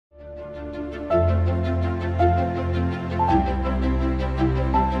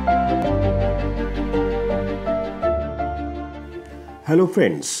Hello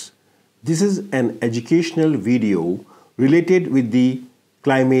friends, this is an educational video related with the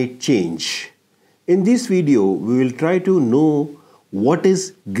climate change. In this video, we will try to know what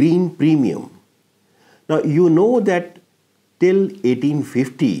is green premium. Now you know that till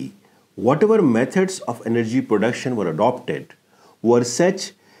 1850, whatever methods of energy production were adopted were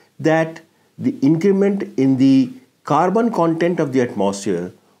such that the increment in the carbon content of the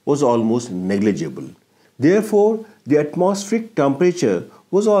atmosphere was almost negligible. Therefore, the atmospheric temperature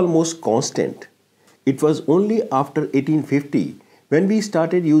was almost constant. It was only after 1850, when we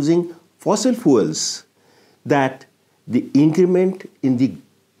started using fossil fuels, that the increment in the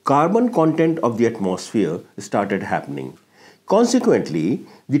carbon content of the atmosphere started happening. Consequently,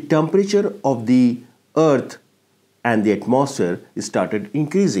 the temperature of the earth and the atmosphere started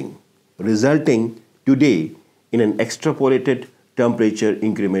increasing, resulting today in an extrapolated temperature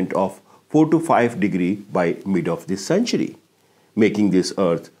increment of 4 to 5 degree by mid of this century, making this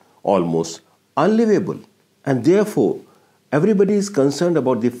earth almost unlivable. And therefore, everybody is concerned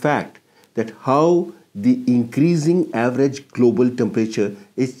about the fact that how the increasing average global temperature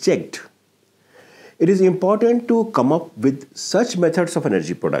is checked. It is important to come up with such methods of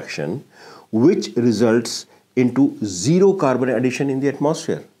energy production which results into zero carbon addition in the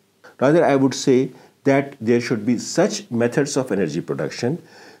atmosphere. Rather, I would say that there should be such methods of energy production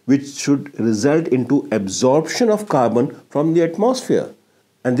which should result into absorption of carbon from the atmosphere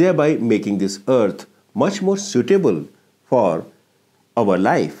and thereby making this earth much more suitable for our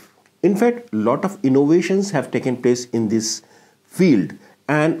life. In fact, a lot of innovations have taken place in this field,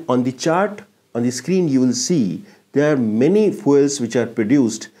 and on the chart on the screen you will see there are many fuels which are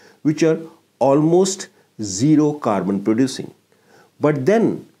produced which are almost zero carbon producing. But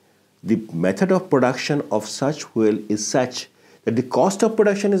then the method of production of such fuel is such that the cost of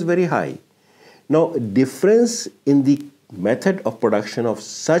production is very high. Now, difference in the method of production of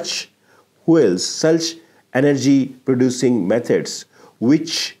such fuels, such energy producing methods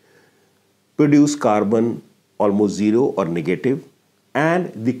which produce carbon almost zero or negative,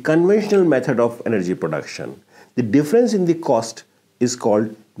 and the conventional method of energy production, the difference in the cost is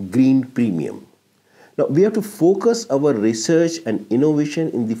called green premium. Now, we have to focus our research and innovation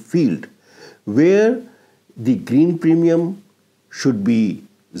in the field where the green premium should be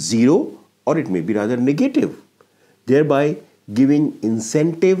zero or it may be rather negative, thereby giving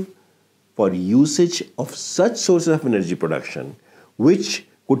incentive for usage of such sources of energy production which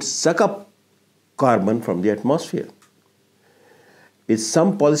could suck up carbon from the atmosphere. With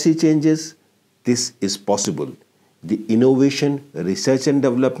some policy changes, this is possible. The innovation, research and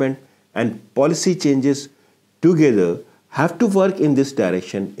development and policy changes together have to work in this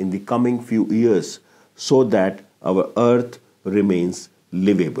direction in the coming few years so that our earth remains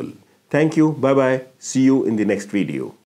livable. Thank you. Bye bye. See you in the next video.